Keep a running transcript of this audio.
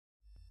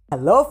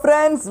Hello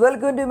friends,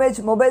 welcome to Image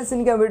Mobiles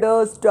and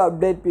Computers to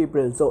update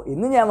people. So,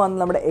 ഇന്ന് ഞാൻ വന്ന്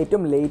നമ്മുടെ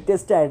ഏറ്റവും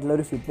ലേറ്റസ്റ്റ് ആയിട്ടുള്ള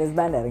ഒരു ഫിറ്റ്നസ്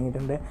ബാൻഡ്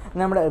ഇറങ്ങിയിട്ടുണ്ട്.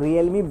 നമ്മുടെ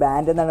റിയൽമി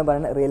ബാൻഡ് എന്നാണ്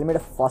പറയുന്നത്.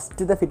 റിയൽമിയുടെ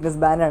ഫസ്റ്റത്തെ ഫിറ്റ്നസ്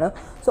ബാൻഡാണ്.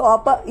 സോ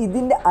അപ്പോൾ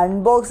ഇതിൻ്റെ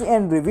അൺബോക്സിങ്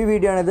ആൻഡ് റിവ്യൂ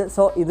വീഡിയോ ആണിത്.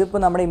 സോ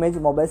ഇതിപ്പോൾ നമ്മുടെ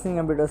ഇമേജ് മൊബൈൽസ് ആൻഡ്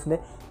കമ്പ്യൂട്ടേഴ്സിൻ്റെ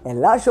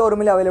എല്ലാ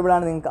ഷോറൂമിലും അവൈലബിൾ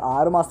ആണ്. നിങ്ങൾക്ക്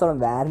 6 മാസത്തോളം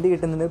വാറണ്ടി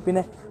കിട്ടുന്നുണ്ട്.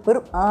 പിന്നെ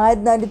വെറും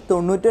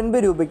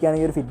 1499 രൂപയ്ക്കാണ്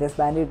ഈ ഒരു ഫിറ്റ്നസ്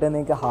ബാൻഡ് കിട്ടുന്നത്.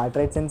 നിങ്ങൾക്ക് ഹാർട്ട്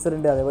റേറ്റ് സെൻസർ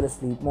ഉണ്ട്, അതേപോലെ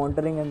സ്ലീപ്പ്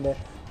മോണിറ്ററിംഗ് ഉണ്ട്,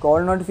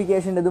 കോൾ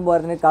നോട്ടിഫിക്കേഷൻ ഇതും പോലെ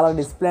തന്നെ കളർ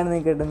ഡിസ്പ്ലേ ആണ്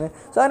നിങ്ങൾക്ക് കിട്ടുന്നത്.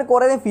 സോ അങ്ങനെ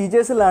കുറേ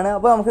ഫീച്ചേഴ്സുകളാണ്.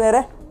 അപ്പോൾ നമുക്ക് നേരെ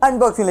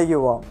അൺബോക്സിങ്ങിലേക്ക്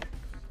പോകാം.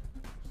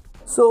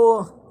 സോ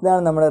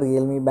ഇതാണ് നമ്മുടെ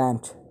റിയൽമി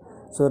ബാൻഡ്.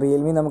 സോ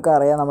റിയൽമി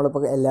നമുക്കറിയാം,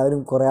 നമ്മളിപ്പോൾ എല്ലാവരും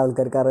കുറേ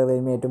ആൾക്കാർക്ക് അറിയാം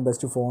റിയൽമി ഏറ്റവും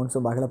ബെസ്റ്റ്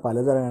ഫോൺസും ബാക്കിയുള്ള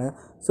പലതരമാണ്.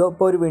 സോ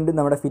ഇപ്പോൾ ഒരു വീണ്ടും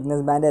നമ്മുടെ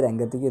ഫിറ്റ്നസ് ബാൻഡ്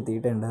രംഗത്തേക്ക്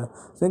എത്തിയിട്ടുണ്ട്.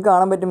 സോ നിങ്ങൾക്ക്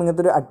കാണാൻ പറ്റും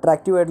ഇങ്ങനത്തെ ഒരു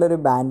അട്രാക്റ്റീവ് ആയിട്ടുള്ള ഒരു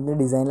ബാൻഡിൻ്റെ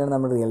ഡിസൈനിലാണ്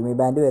നമ്മുടെ റിയൽമി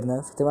ബാൻഡ്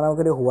വരുന്നത്. സത്യം പറഞ്ഞാൽ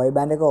നമുക്കൊരു ഹുവായ്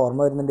ബാൻഡൊക്കെ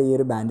ഓർമ്മ വരുന്നുണ്ട് ഈ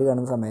ഒരു ബാൻഡ്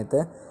കാണുന്ന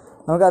സമയത്ത്.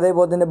 നമുക്ക്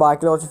അതേപോലെ തന്നെ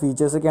ബാക്കിയുള്ള കുറച്ച്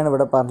ഫീച്ചേഴ്സൊക്കെയാണ്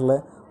ഇവിടെ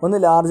പറഞ്ഞിട്ടുള്ളത്. ഒന്ന്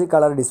ലാർജ്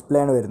കളർ ഡിസ്പ്ലേ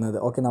ആണ് വരുന്നത്.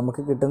 ഓക്കെ,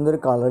 നമുക്ക് കിട്ടുന്നതൊരു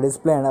കളർ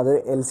ഡിസ്പ്ലേ ആണ്, അതൊരു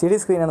LCD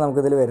സ്ക്രീനാണ്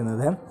നമുക്കിതിൽ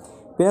വരുന്നത്.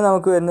 പിന്നെ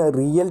നമുക്ക് വരുന്ന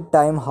real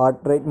time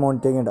heart rate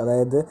monitoring ഉണ്ട്.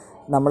 അതായത്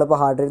നമ്മളിപ്പോൾ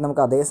ഹാർട്ട് റേറ്റ്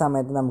നമുക്ക് അതേ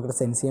സമയത്ത് നമുക്ക്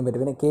സെൻസ് ചെയ്യാൻ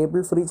പറ്റും. പിന്നെ കേബിൾ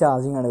ഫ്രീ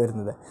ചാർജിങ് ആണ്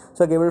വരുന്നത്.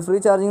 സോ കേബിൾ ഫ്രീ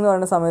ചാർജിങ് എന്ന്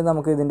പറയുന്ന സമയത്ത്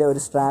നമുക്ക് ഇതിൻ്റെ ഒരു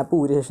സ്ട്രാപ്പ്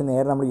ഊരിയ ശേഷം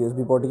നേരെ നമ്മൾ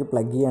USB പോർട്ടിലേക്ക്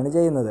പ്ലഗ് ചെയ്യുകയാണ്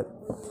ചെയ്യുന്നത്.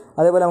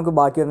 അതേപോലെ നമുക്ക്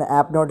ബാക്കി വരുന്ന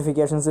ആപ്പ്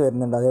നോട്ടിഫിക്കേഷൻസ്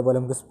വരുന്നുണ്ട്. അതേപോലെ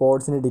നമുക്ക്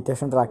സ്പോർട്സിൻ്റെ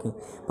ഡിറ്റക്ഷൻ ട്രാക്കിംഗ്.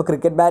 ഇപ്പോൾ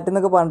ക്രിക്കറ്റ് ബാറ്റ്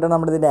എന്നൊക്കെ പറഞ്ഞിട്ട്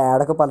നമ്മുടെ ഇതിൻ്റെ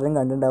ആഡൊക്കെ പലരും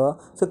കണ്ടിട്ടുണ്ടാവുക.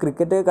 സോ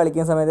ക്രിക്കറ്റ്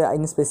കളിക്കുന്ന സമയത്ത്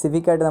അതിന്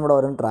സ്പെസിഫിക് ആയിട്ട് നമ്മുടെ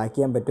ഓരോന്ന് ട്രാക്ക്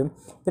ചെയ്യാൻ പറ്റും.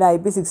 പിന്നെ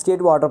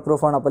IP68 വാട്ടർ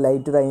പ്രൂഫാണ്. അപ്പോൾ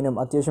ലൈറ്റ് റൈനും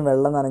അത്യാവശ്യം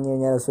വെള്ളം നനഞ്ഞു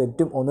കഴിഞ്ഞാൽ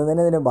സ്വെറ്റും ഒന്നും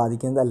തന്നെ ഇതിനെ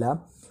ബാധിക്കുന്നതല്ല.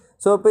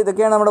 സോ ഇപ്പോൾ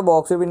ഇതൊക്കെയാണ് നമ്മുടെ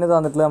ബോക്സ് പിന്നെ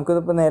തന്നിട്ടുള്ളത്.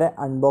 നമുക്കിതിപ്പോൾ നേരെ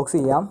അൺബോക്സ്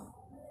ചെയ്യാം.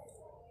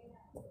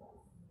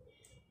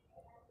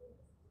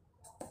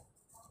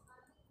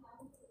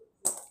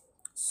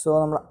 സോ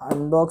നമ്മൾ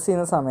അൺബോക്സ്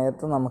ചെയ്യുന്ന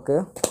സമയത്ത് നമുക്ക്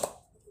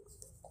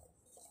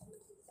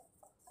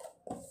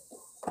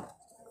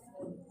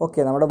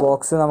നമ്മുടെ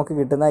ബോക്സ് നമുക്ക്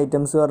കിട്ടുന്ന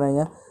ഐറ്റംസ് പറഞ്ഞു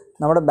കഴിഞ്ഞാൽ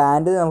നമ്മുടെ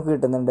ബാൻഡ് നമുക്ക്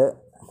കിട്ടുന്നുണ്ട്.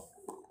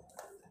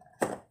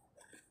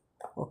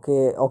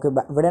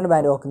 ഇവിടെയാണ്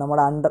ബാൻഡ്.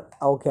 നമ്മുടെ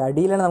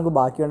അടിയിലാണ് നമുക്ക്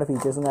ബാക്കി വേണ്ട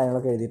ഫീച്ചേഴ്സും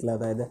കാര്യങ്ങളൊക്കെ എഴുതിയിട്ടുള്ളത്.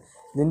 അതായത്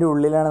ഇതിൻ്റെ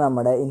ഉള്ളിലാണ്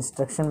നമ്മുടെ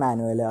ഇൻസ്ട്രക്ഷൻ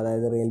മാനുവൽ,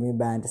 അതായത് Realme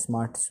band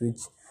smart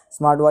switch,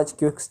 smart watch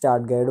quick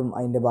start ഗൈഡും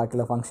അതിൻ്റെ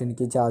ബാക്കിയുള്ള ഫംഗ്ഷൻ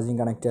കീ, ചാർജിങ്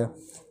കണക്റ്റ്,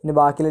 പിന്നെ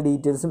ബാക്കിയുള്ള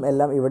ഡീറ്റെയിൽസും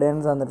എല്ലാം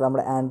ഇവിടെയാണ് തന്നിട്ട്.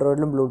 നമ്മുടെ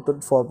ആൻഡ്രോയിഡിലും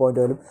ബ്ലൂടൂത്ത്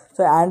 4.0.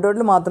 സോ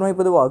ആൻഡ്രോയിഡിൽ മാത്രമേ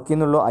ഇപ്പോൾ ഇത് വർക്ക്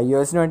ചെയ്യുന്നുള്ളൂ,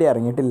 iOSന് വേണ്ടി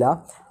ഇറങ്ങിയിട്ടില്ല.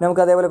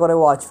 നമുക്ക് അതേപോലെ കുറേ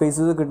വാച്ച്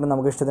ഫേസസ് കിട്ടും.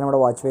 നമുക്ക് ഇഷ്ടത്തിന്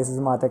നമ്മുടെ വാച്ച്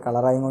ഫേസസ് മാറ്റാൻ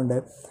കളറായും കൊണ്ട്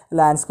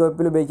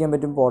ലാൻഡ്സ്കേപ്പിൽ ഉപയോഗിക്കാൻ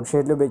പറ്റും,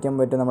 പോർട്രേറ്റിൽ ഉപയോഗിക്കാൻ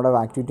പറ്റും, നമ്മുടെ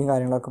ആക്ടിവിറ്റിയും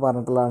കാര്യങ്ങളൊക്കെ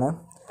പറഞ്ഞിട്ടുള്ളതാണ്.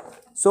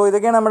 സോ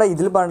ഇതൊക്കെയാണ് നമ്മുടെ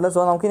ഇതിൽ പറഞ്ഞിട്ടുള്ളത്.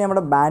 സോ നമുക്കിനി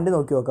നമ്മുടെ ബാൻഡ്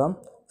നോക്കി നോക്കാം.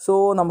 സോ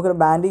നമുക്കൊരു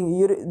ബാൻഡ് ഈ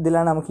ഒരു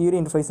ഇതിലാണ് നമുക്ക് ഈ ഒരു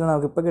ഇൻ്റർഫേസിലാണ്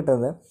നമുക്കിപ്പോൾ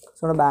കിട്ടുന്നത്.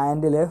 സോ നമ്മുടെ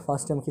ബാൻഡിൽ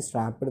ഫസ്റ്റ് നമുക്ക് ഈ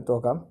സ്ട്രാപ്പ് എടുത്ത്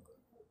നോക്കാം.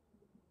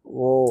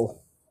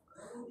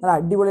 നല്ല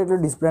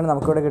അടിപൊളിയായിട്ടുള്ള ഡിസ്പ്ലേ ആണ്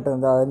നമുക്കിവിടെ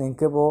കിട്ടുന്നത്. അതായത്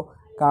നിങ്ങൾക്കിപ്പോൾ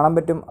കാണാൻ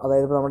പറ്റും.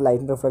 അതായത് ഇപ്പോൾ നമ്മുടെ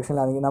ലൈറ്റിൻ്റെ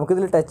റിഫ്ലക്ഷനിലാണെങ്കിൽ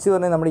നമുക്കിതിൽ ടച്ച്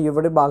പറഞ്ഞാൽ നമ്മുടെ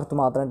ഇവിടെ ഭാഗത്ത്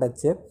മാത്രം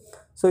ടച്ച്.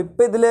 സോ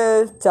ഇപ്പോൾ ഇതിൽ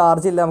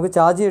ചാർജ് ഇല്ല, നമുക്ക്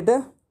ചാർജ് ചെയ്തിട്ട്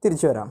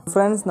തിരിച്ചു വരാം.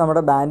 ഫ്രണ്ട്സ്,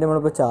 നമ്മുടെ ബാൻഡ്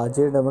നമ്മളിപ്പോൾ ചാർജ്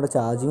ചെയ്തിട്ട് നമ്മുടെ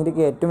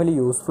ചാർജിങ്ങിൻ്റെയൊക്കെ ഏറ്റവും വലിയ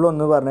യൂസ്ഫുൾ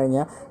എന്ന് പറഞ്ഞു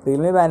കഴിഞ്ഞാൽ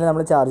റിയൽമി ബാൻഡിൽ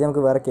നമ്മൾ ചാർജ്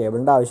നമുക്ക് വേറെ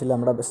കേബിളിൻ്റെ ആവശ്യമില്ല.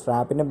 നമ്മുടെ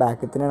സ്ട്രാപ്പിൻ്റെ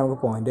ബാക്കിൽ തന്നെ നമുക്ക്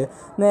പോയിൻറ്റ്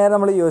നേരെ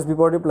നമ്മൾ USB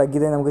പോർട്ടിൽ പ്ലഗ്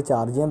ചെയ്ത് നമുക്ക്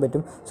ചാർജ് ചെയ്യാൻ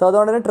പറ്റും. സോ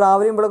അതുകൊണ്ട് തന്നെ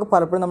ട്രാവൽ ചെയ്യുമ്പോഴൊക്കെ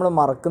പലപ്പോഴും നമ്മൾ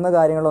മറക്കുന്ന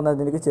കാര്യങ്ങളൊന്നും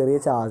അതിൻ്റെ ചെറിയ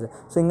ചാർജ്.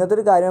 സോ ഇങ്ങനത്തെ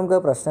ഒരു കാര്യം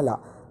നമുക്ക് പ്രശ്നമില്ല.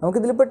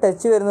 നമുക്കിതിലിപ്പോൾ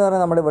ടച്ച് വരുന്നത്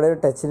പറഞ്ഞാൽ നമ്മുടെ ഇവിടെ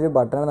ടച്ചിൽ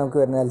ബട്ടൺ നമുക്ക്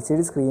വരുന്നത്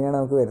LCD സ്ക്രീനാണ്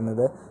നമുക്ക്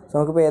വരുന്നത്. സോ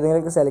നമുക്കിപ്പോൾ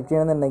ഏതെങ്കിലുമൊക്കെ സെലക്ട്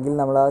ചെയ്യണമെന്നുണ്ടെങ്കിൽ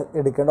നമ്മൾ ആ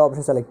എടുക്കേണ്ട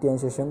ഓപ്ഷൻ സെലക്ട്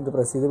ചെയ്തതിന് ശേഷം ഇത്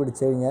പ്രസ് ചെയ്ത്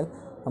പിടിച്ചു കഴിഞ്ഞാൽ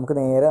നമുക്ക്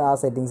നേരെ ആ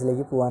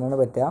സെറ്റിങ്സിലേക്ക് പോകാനാണ്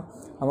പറ്റുക.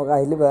 നമുക്ക്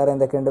അതിൽ വേറെ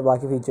എന്തൊക്കെയുണ്ട്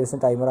ബാക്കി ഫീച്ചേഴ്സും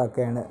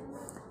ടൈമറൊക്കെയാണ്.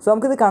 സോ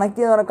നമുക്കിത് കണക്ട്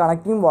ചെയ്യുന്ന പറഞ്ഞാൽ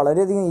കണക്റ്റിംഗ്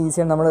വളരെയധികം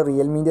ഈസിയാണ്. നമ്മൾ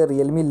റിയൽമി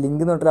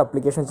ലിങ്ക് എന്ന് പറഞ്ഞൊരു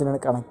ആപ്ലിക്കേഷൻ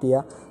വെച്ചിട്ടാണ് കണക്ട്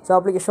ചെയ്യുക. സോ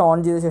ആപ്ലിക്കേഷൻ ഓൺ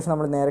ചെയ്ത ശേഷം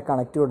നമ്മൾ നേരെ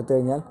കണക്റ്റ് കൊടുത്തു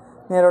കഴിഞ്ഞാൽ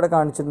നേരെ അവിടെ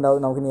കാണിച്ചിട്ടുണ്ടാവും.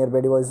 നമുക്ക് നിയർ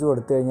ബൈ ഡിവൈസ്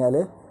കൊടുത്തു കഴിഞ്ഞാൽ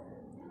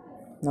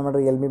നമ്മുടെ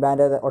റിയൽമി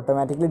ബാൻഡ് അത്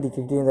ഓട്ടോമാറ്റിക്കലി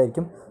ഡിറ്റക്ട്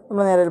ചെയ്യുന്നതായിരിക്കും.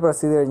 നമ്മൾ നേരെ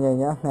പ്രസ് ചെയ്ത്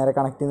കഴിഞ്ഞാൽ നേരെ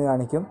കണക്ട് ചെയ്ത്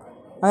കാണിക്കും.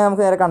 അങ്ങനെ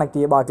നമുക്ക് നേരെ കണക്ട്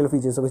ചെയ്യുക, ബാക്കിയുള്ള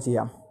ഫീച്ചേഴ്സൊക്കെ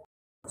ചെയ്യാം.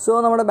 സോ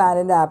നമ്മുടെ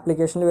ബാൻഡിൻ്റെ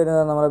ആപ്ലിക്കേഷനിൽ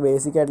വരുന്നത് നമ്മുടെ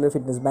ബേസിക് ആയിട്ടുള്ള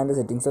ഫിറ്റ്നസ് ബാൻഡ്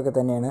സെറ്റിങ്സൊക്കെ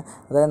തന്നെയാണ്.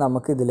 അതായത്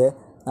നമുക്കിതിൽ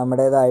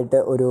നമ്മുടേതായിട്ട്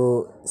ഒരു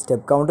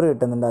സ്റ്റെപ്പ് കൗണ്ടർ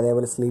കിട്ടുന്നുണ്ട്,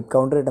 അതേപോലെ സ്ലീപ്പ്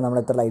കൗണ്ടർ കിട്ടും, നമ്മൾ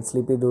എത്ര ലൈറ്റ്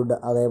സ്ലീപ്പ് ചെയ്തു,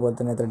 അതേപോലെ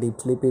തന്നെ എത്ര ഡീപ്പ്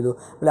സ്ലീപ്പ് ചെയ്തു,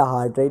 അല്ല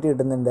ഹാർട്ട് റേറ്റ്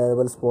കിട്ടുന്നുണ്ട്,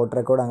 അതേപോലെ സ്പോട്ട്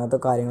റെക്കോർഡ്, അങ്ങനത്തെ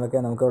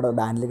കാര്യങ്ങളൊക്കെ നമുക്കിവിടെ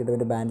ബാൻഡിൽ കിട്ടും.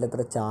 പിന്നെ ബാൻഡിൽ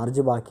എത്ര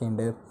ചാർജ്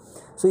ബാക്കിയുണ്ട്.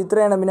 സോ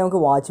ഇത്രയാണ്. പിന്നെ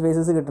നമുക്ക് വാച്ച്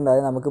ഫേസസ് കിട്ടുന്നുണ്ട്.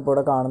 അതായത് നമുക്കിപ്പോൾ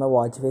ഇവിടെ കാണുന്ന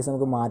വാച്ച് ഫേസ്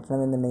നമുക്ക്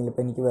മാറ്റണമെന്നുണ്ടെങ്കിൽ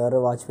ഇപ്പോൾ എനിക്ക് വേറെ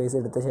വാച്ച് ഫേസ്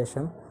എടുത്ത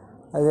ശേഷം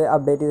അത്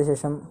അപ്ഡേറ്റ് ചെയ്ത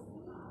ശേഷം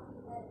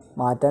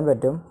മാറ്റാൻ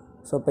പറ്റും.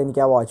 സോ ഇപ്പോൾ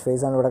എനിക്ക് ആ വാച്ച്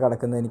ഫേസാണ് ഇവിടെ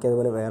കിടക്കുന്നത്.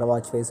 എനിക്കതുപോലെ വേറെ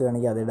വാച്ച് ഫേസ്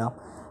വേണമെങ്കിൽ അതിടാം.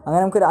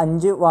 അങ്ങനെ നമുക്കൊരു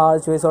 5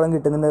 വാച്ച് ഫേസോളം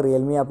കിട്ടുന്നുണ്ട്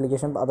റിയൽമി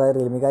ആപ്ലിക്കേഷൻ. അതായത്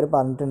റിയൽമിക്കാർ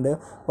പറഞ്ഞിട്ടുണ്ട്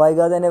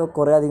വൈകാതെ തന്നെ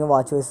കുറേ അധികം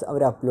വാച്ച് ഫേസ്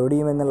അവർ അപ്ലോഡ്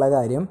ചെയ്യുമെന്നുള്ള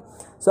കാര്യം.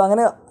 സോ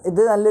അങ്ങനെ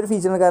ഇത് നല്ലൊരു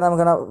ഫീച്ചറാണ്. കാരണം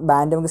നമുക്ക്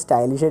ബാൻഡ് നമുക്ക്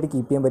സ്റ്റൈലിഷായിട്ട്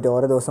കീപ്പ് ചെയ്യാൻ പറ്റും.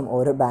 ഓരോ ദിവസം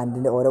ഓരോ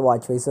ബാൻഡിൻ്റെ ഓരോ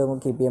വാച്ച് ഫേസ്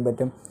നമുക്ക് കീപ്പ് ചെയ്യാൻ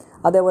പറ്റും.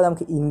 അതേപോലെ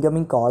നമുക്ക്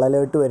ഇൻകമിങ് കോൾ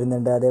അലേർട്ട്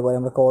വരുന്നുണ്ട്. അതേപോലെ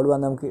നമ്മൾ കോൾ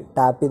വന്ന് നമുക്ക്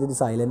ടാപ്പ് ചെയ്തിട്ട്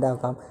സൈലൻ്റ്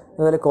ആക്കാം.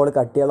 അതുപോലെ കോൾ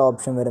കട്ട് ചെയ്യാനുള്ള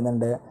ഓപ്ഷൻ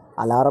വരുന്നുണ്ട്.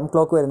 അലാറം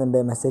ക്ലോക്ക് വരുന്നുണ്ട്,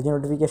 മെസ്സേജ്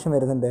നോട്ടിഫിക്കേഷൻ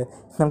വരുന്നുണ്ട്.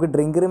 നമുക്ക്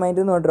ഡ്രിങ്ക്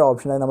റിമൈൻഡർ എന്ന് പറഞ്ഞൊരു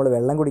ഓപ്ഷൻ, നമ്മൾ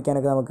വെള്ളം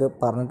കുടിക്കാനൊക്കെ നമുക്ക്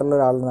പറഞ്ഞിട്ടുള്ള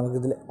ഒരാൾ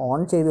നമുക്കിതിൽ ഓൺ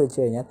ചെയ്ത് വെച്ച്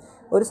കഴിഞ്ഞാൽ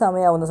ഒരു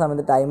സമയമാവുന്ന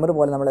സമയത്ത് ടൈമർ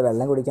പോലെ നമ്മൾ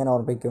വെള്ളം കുടിക്കാൻ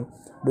ഓർമ്മിക്കും.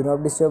 ഡു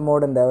നോട്ട് ഡിസ്റ്റർബ്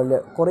മോഡ് ഉണ്ട്. അതുപോലെ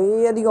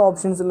കുറേയധികം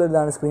ഓപ്ഷൻസ് ഉള്ള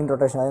ഇതാണ് സ്ക്രീൻ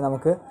റൊട്ടേഷൻ. അതായത്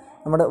നമുക്ക്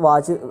നമ്മുടെ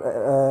വാച്ച്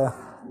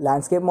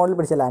ലാൻഡ്സ്കേപ്പ് മോഡൽ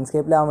പിടിച്ചാൽ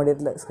ലാൻഡ്സ്കേപ്പിലാകാൻ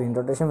വേണ്ടിയിട്ടുള്ള സ്ക്രീൻ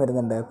റൊട്ടേഷൻ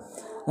വരുന്നുണ്ട്.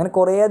 അങ്ങനെ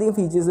കുറേയധികം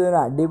ഫീച്ചേഴ്സ്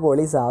വരുന്ന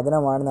അടിപൊളി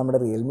സാധനമാണ് നമ്മുടെ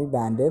റിയൽമി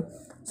ബാൻഡ്.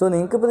 സോ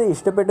നിങ്ങൾക്കിപ്പോൾ ഇത്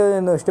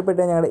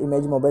ഇഷ്ടപ്പെട്ടാൽ ഞങ്ങളുടെ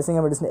ഇമേജ് മൊബൈൽസ് ആൻഡ്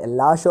കമ്പ്യൂട്ടേഴ്സിൻ്റെ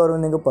എല്ലാ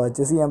ഷോറൂമിലും നിങ്ങൾക്ക്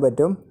പർച്ചേസ് ചെയ്യാൻ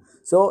പറ്റും.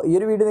 സോ ഈ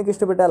ഒരു വീഡിയോ നിങ്ങൾക്ക്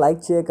ഇഷ്ടപ്പെട്ടാൽ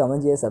ലൈക്ക് ചെയ്യുക,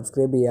 കമൻറ്റ് ചെയ്യുക,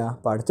 സബ്സ്ക്രൈബ് ചെയ്യുക.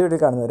 അപ്പോൾ അടുത്ത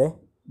വീഡിയോ കാണുന്നവരെ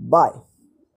ബൈ.